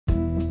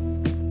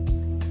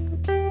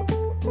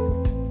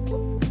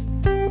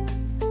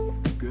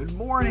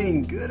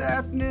morning, good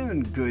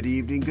afternoon, good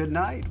evening, good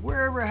night,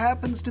 wherever it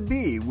happens to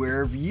be,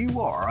 wherever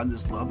you are on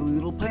this lovely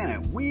little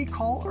planet we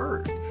call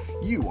Earth.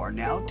 You are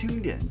now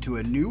tuned in to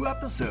a new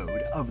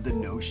episode of the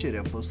No Shit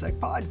InfoSec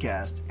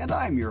podcast, and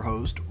I'm your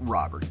host,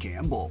 Robert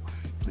Campbell.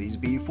 Please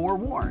be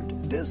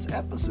forewarned, this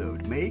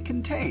episode may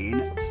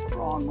contain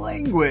strong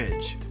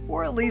language,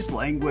 or at least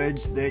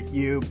language that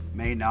you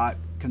may not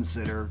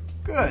consider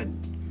good.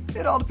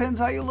 It all depends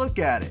how you look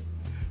at it.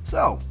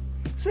 So,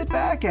 sit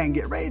back and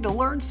get ready to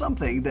learn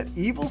something that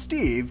Evil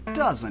Steve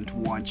doesn't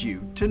want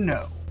you to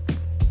know.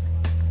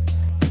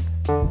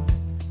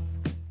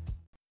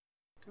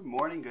 Good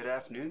morning, good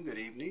afternoon, good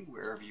evening,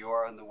 wherever you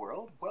are in the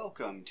world.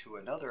 Welcome to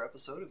another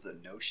episode of the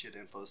No Shit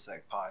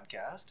InfoSec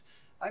podcast.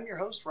 I'm your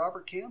host,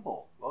 Robert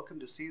Campbell. Welcome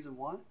to Season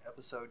 1,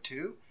 Episode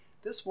 2.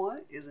 This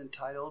one is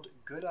entitled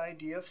Good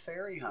Idea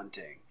Fairy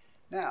Hunting.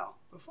 Now,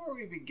 before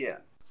we begin,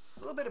 a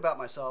little bit about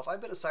myself.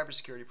 I've been a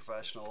cybersecurity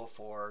professional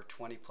for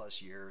 20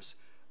 plus years.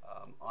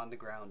 On the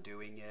ground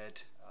doing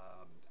it,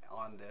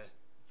 on the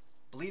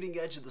bleeding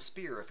edge of the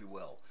spear, if you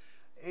will.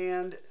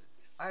 And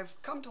I've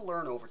come to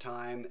learn over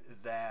time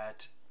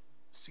that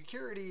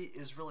security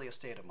is really a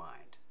state of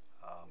mind.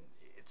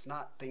 It's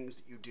not things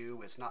that you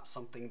do, it's not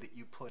something that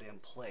you put in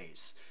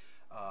place.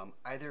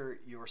 Either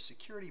you're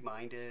security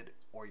minded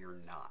or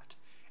you're not.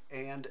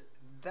 And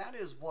that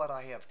is what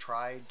I have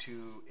tried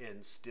to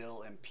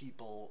instill in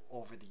people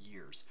over the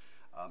years.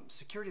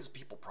 Security is a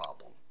people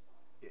problem.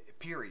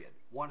 Period.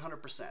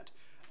 100%.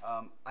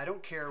 I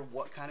don't care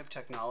what kind of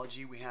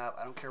technology we have.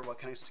 I don't care what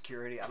kind of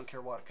security. I don't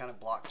care what kind of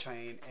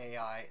blockchain,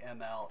 AI,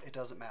 ML. It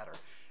doesn't matter.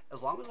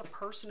 As long as a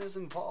person is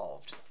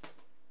involved,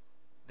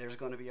 there's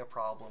going to be a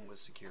problem with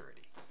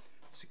security.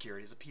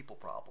 Security is a people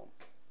problem.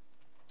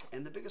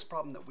 And the biggest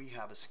problem that we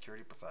have as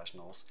security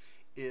professionals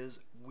is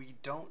we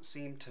don't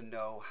seem to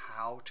know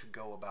how to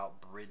go about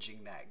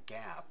bridging that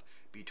gap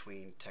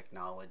between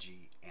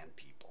technology and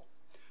people.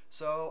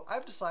 So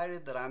I've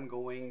decided that I'm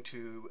going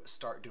to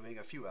start doing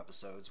a few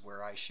episodes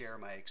where I share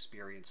my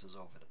experiences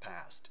over the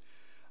past.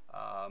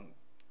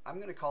 I'm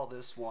going to call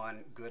this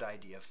one Good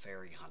Idea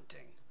Fairy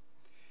Hunting.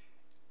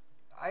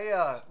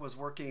 I was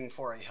working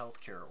for a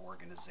healthcare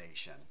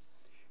organization,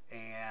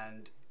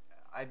 and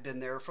I'd been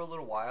there for a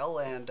little while,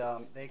 and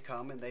they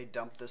come and they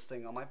dump this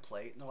thing on my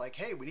plate, and they're like,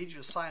 hey, we need you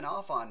to sign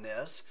off on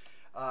this.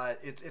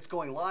 It's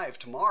going live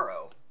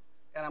tomorrow.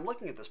 And I'm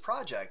looking at this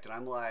project, and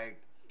I'm like,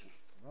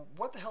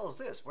 what the hell is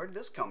this? Where did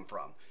this come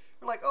from?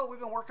 They're like, oh, we've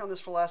been working on this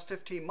for the last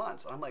 15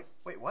 months. And I'm like,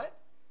 wait, what?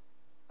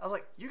 I was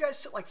like, you guys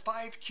sit like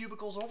 5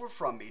 cubicles over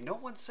from me. No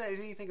one said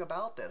anything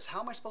about this.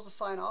 How am I supposed to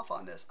sign off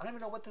on this? I don't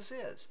even know what this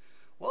is.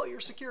 Well, your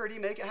security,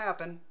 make it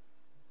happen.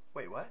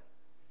 Wait, what?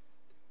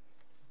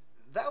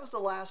 That was the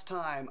last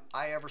time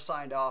I ever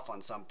signed off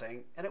on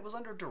something, and it was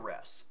under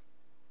duress.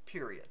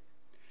 Period.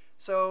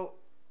 So,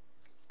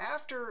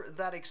 after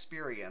that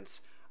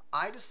experience,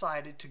 I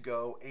decided to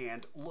go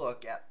and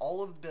look at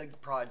all of the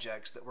big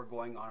projects that were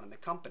going on in the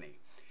company.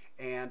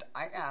 And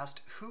I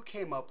asked who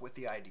came up with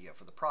the idea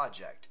for the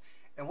project.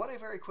 And what I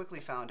very quickly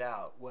found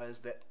out was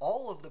that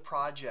all of the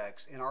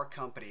projects in our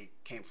company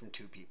came from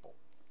 2 people.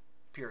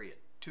 Period.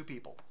 2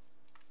 people.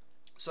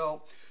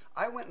 So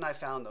I went and I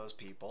found those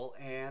people,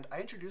 and I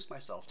introduced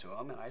myself to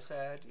them, and I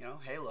said,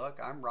 hey, look,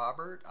 I'm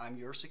Robert. I'm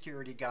your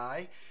security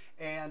guy,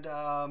 and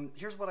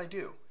here's what I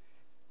do.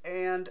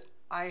 And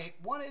I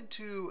wanted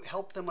to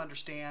help them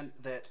understand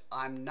that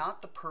I'm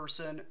not the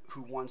person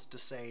who wants to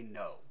say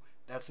no.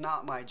 That's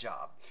not my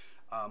job.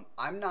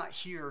 I'm not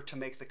here to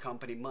make the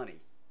company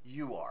money.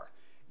 You are.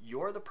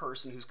 You're the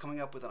person who's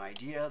coming up with an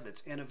idea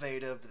that's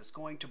innovative, that's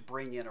going to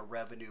bring in a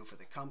revenue for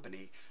the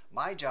company.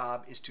 My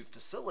job is to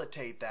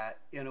facilitate that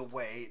in a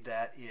way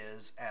that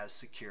is as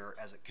secure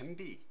as it can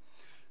be.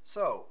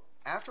 So,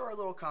 after our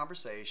little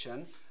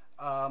conversation,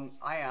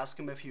 I asked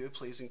him if he would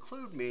please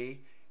include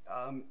me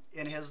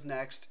in his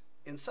next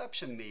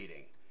inception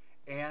meeting,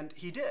 and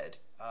he did.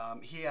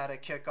 He had a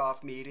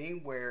kickoff meeting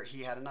where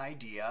he had an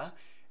idea,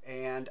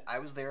 and I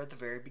was there at the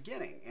very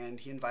beginning, and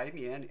he invited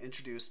me in,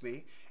 introduced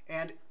me,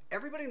 and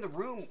everybody in the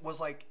room was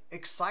like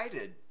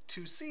excited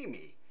to see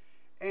me.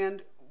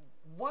 And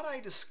what I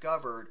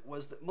discovered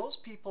was that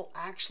most people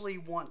actually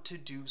want to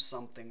do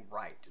something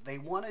right. They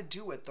want to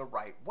do it the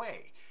right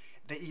way.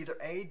 They either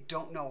A,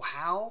 don't know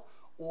how,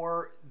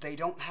 or they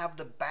don't have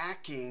the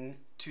backing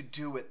to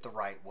do it the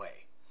right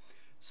way.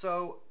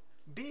 So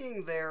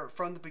being there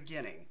from the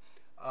beginning,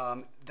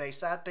 they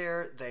sat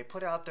there, they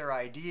put out their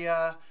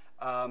idea,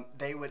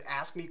 they would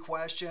ask me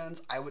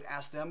questions, I would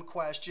ask them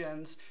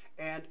questions,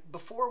 and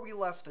before we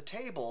left the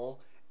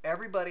table,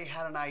 everybody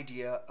had an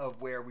idea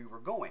of where we were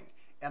going.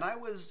 And I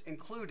was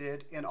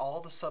included in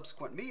all the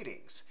subsequent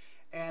meetings.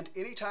 And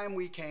anytime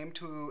we came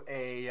to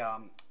a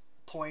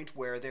point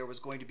where there was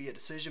going to be a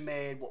decision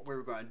made, what we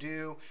were going to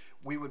do,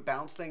 we would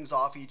bounce things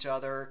off each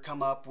other,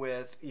 come up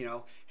with,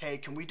 hey,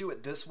 can we do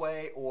it this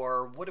way?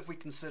 Or what if we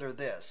consider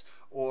this?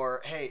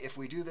 Or, hey, if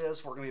we do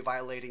this, we're going to be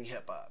violating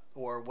HIPAA,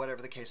 or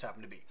whatever the case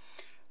happened to be.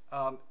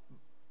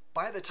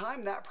 By the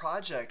time that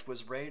project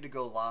was ready to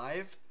go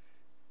live,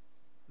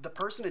 the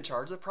person in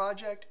charge of the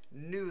project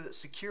knew that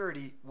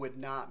security would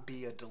not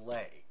be a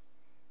delay.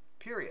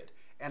 Period.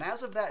 And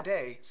as of that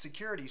day,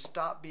 security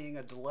stopped being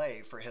a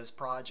delay for his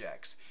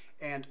projects.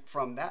 And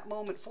from that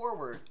moment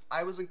forward,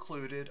 I was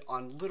included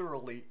on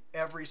literally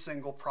every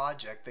single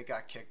project that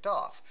got kicked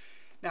off.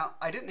 Now,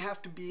 I didn't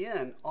have to be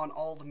in on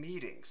all the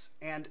meetings,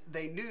 and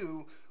they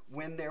knew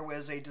when there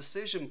was a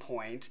decision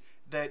point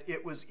that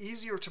it was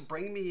easier to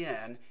bring me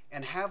in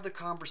and have the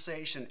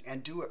conversation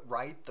and do it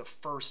right the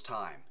first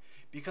time.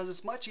 Because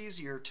it's much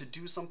easier to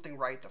do something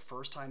right the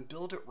first time,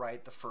 build it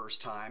right the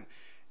first time,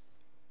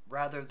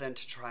 rather than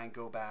to try and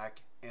go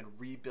back and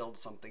rebuild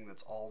something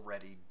that's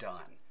already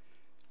done.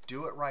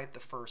 Do it right the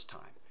first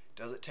time.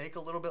 Does it take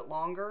a little bit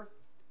longer?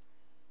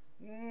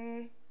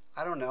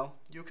 I don't know.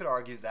 You could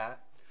argue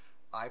that.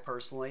 I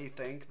personally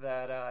think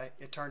that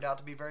it turned out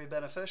to be very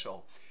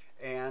beneficial.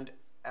 And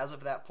as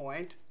of that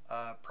point,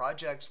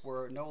 projects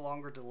were no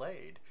longer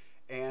delayed.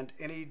 And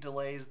any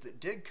delays that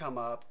did come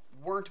up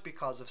weren't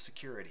because of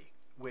security,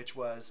 which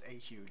was a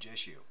huge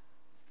issue.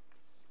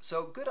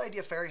 So good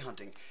idea fairy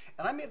hunting.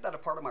 And I made that a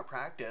part of my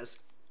practice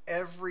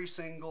every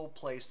single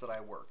place that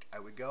I worked. I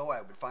would go,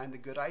 I would find the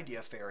good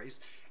idea fairies.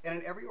 And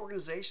in every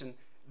organization,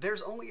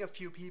 there's only a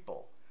few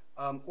people.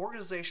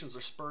 Organizations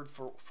are spurred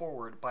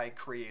forward by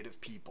creative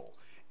people.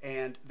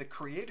 And the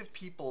creative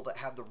people that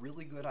have the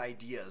really good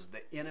ideas,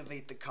 that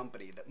innovate the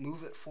company, that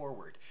move it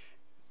forward,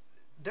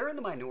 they're in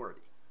the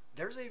minority.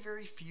 There's a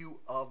very few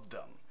of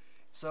them.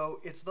 So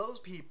it's those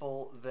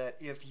people that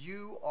if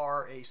you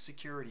are a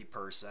security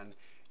person,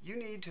 you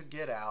need to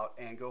get out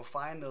and go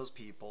find those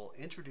people,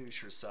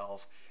 introduce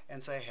yourself,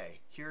 and say, hey,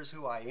 here's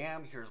who I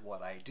am, here's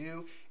what I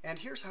do, and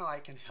here's how I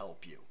can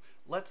help you.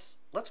 Let's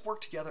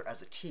work together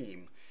as a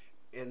team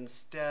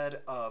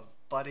instead of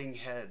butting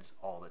heads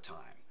all the time.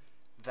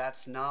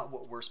 That's not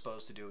what we're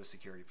supposed to do as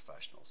security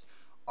professionals.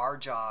 Our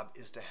job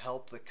is to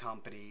help the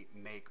company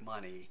make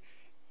money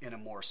in a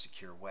more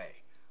secure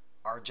way.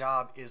 Our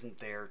job isn't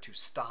there to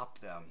stop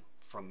them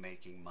from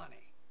making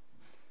money.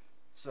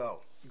 So,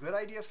 good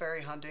idea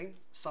fairy hunting,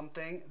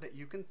 something that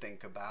you can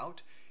think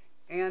about.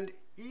 And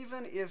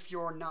even if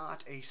you're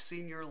not a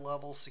senior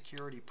level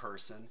security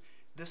person,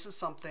 this is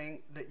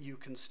something that you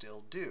can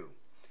still do.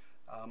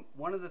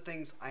 One of the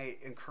things I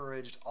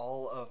encouraged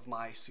all of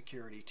my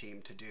security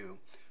team to do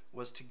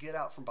was to get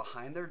out from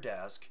behind their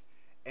desk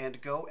and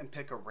go and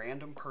pick a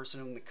random person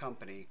in the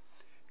company,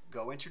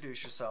 go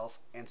introduce yourself,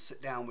 and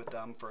sit down with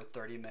them for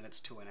 30 minutes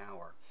to an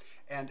hour.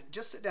 And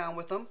just sit down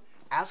with them,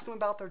 ask them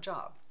about their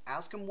job,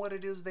 ask them what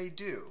it is they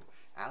do,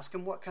 ask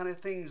them what kind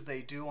of things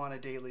they do on a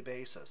daily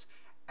basis,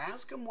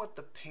 ask them what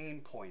the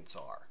pain points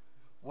are.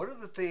 What are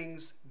the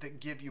things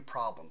that give you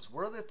problems?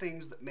 What are the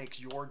things that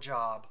makes your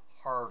job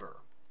harder?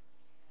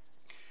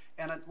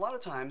 And a lot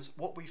of times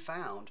what we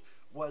found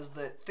was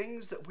that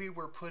things that we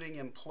were putting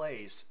in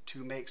place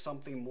to make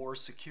something more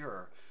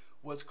secure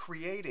was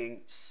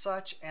creating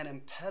such an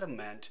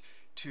impediment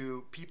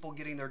to people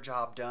getting their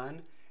job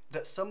done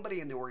that somebody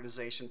in the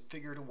organization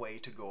figured a way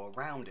to go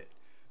around it.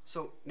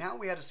 So now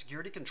we had a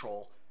security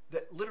control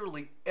that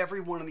literally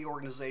everyone in the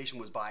organization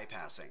was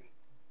bypassing,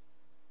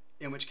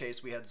 in which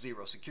case we had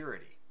zero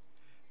security.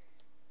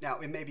 Now,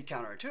 it may be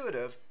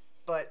counterintuitive,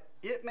 but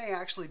it may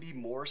actually be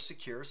more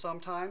secure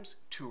sometimes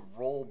to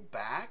roll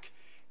back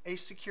a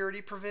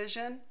security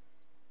provision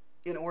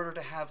in order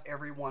to have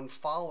everyone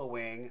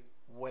following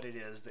what it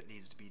is that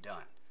needs to be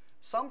done.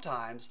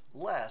 Sometimes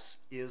less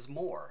is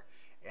more,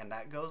 and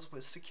that goes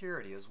with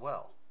security as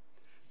well.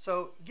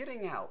 So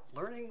getting out,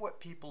 learning what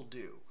people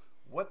do,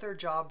 what their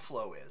job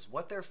flow is,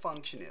 what their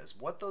function is,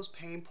 what those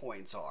pain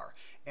points are,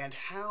 and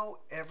how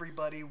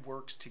everybody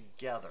works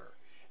together.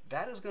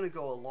 That is going to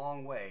go a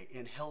long way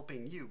in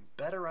helping you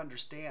better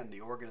understand the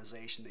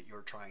organization that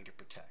you're trying to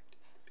protect.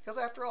 Because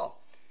after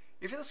all,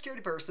 if you're the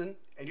security person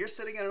and you're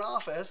sitting in an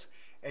office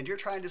and you're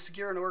trying to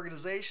secure an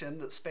organization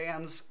that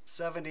spans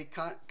 70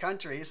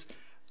 countries,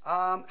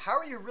 how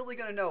are you really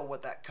going to know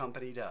what that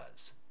company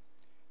does?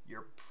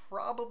 You're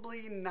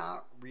probably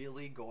not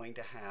really going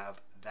to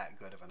have that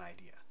good of an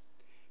idea.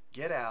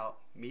 Get out,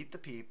 meet the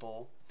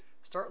people,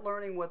 start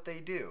learning what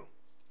they do,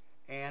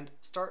 and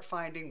start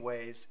finding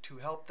ways to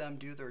help them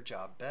do their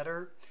job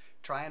better.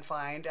 Try and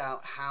find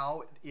out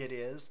how it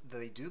is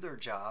they do their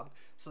job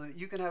so that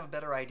you can have a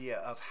better idea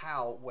of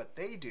how what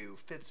they do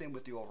fits in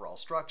with the overall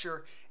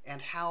structure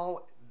and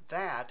how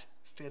that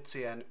fits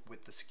in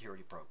with the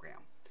security program.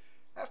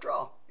 After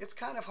all, it's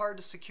kind of hard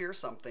to secure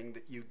something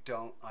that you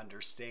don't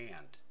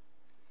understand.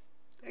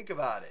 Think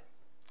about it.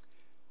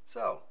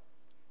 So,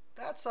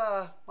 that's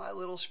my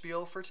little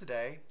spiel for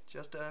today.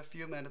 Just a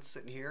few minutes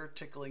sitting here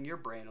tickling your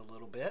brain a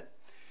little bit.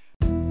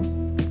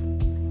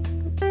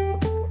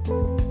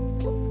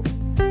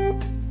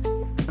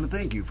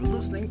 Thank you for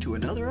listening to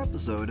another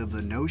episode of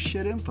the No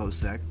Shit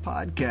InfoSec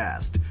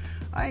podcast.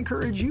 I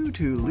encourage you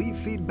to leave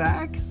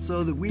feedback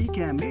so that we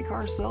can make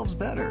ourselves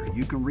better.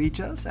 You can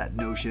reach us at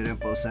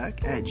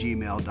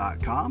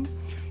noshitinfosec@gmail.com.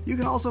 You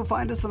can also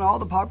find us on all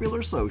the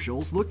popular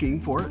socials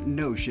looking for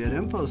No Shit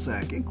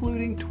InfoSec,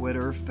 including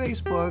Twitter,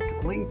 Facebook,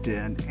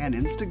 LinkedIn, and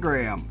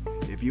Instagram.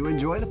 If you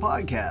enjoy the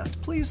podcast,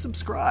 please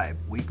subscribe.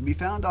 We can be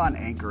found on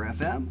Anchor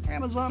FM,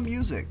 Amazon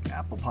Music,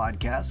 Apple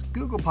Podcasts,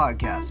 Google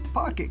Podcasts,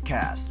 Pocket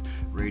Casts,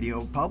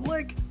 Radio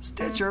Public,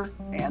 Stitcher,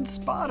 and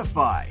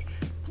Spotify.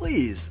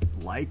 Please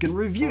like and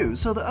review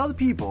so that other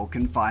people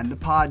can find the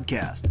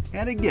podcast.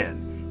 And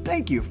again,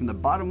 thank you from the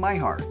bottom of my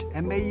heart,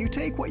 and may you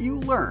take what you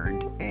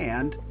learned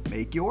and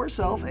make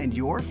yourself and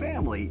your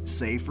family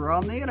safer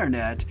on the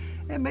internet,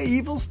 and may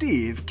Evil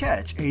Steve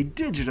catch a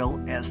digital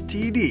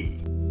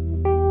STD.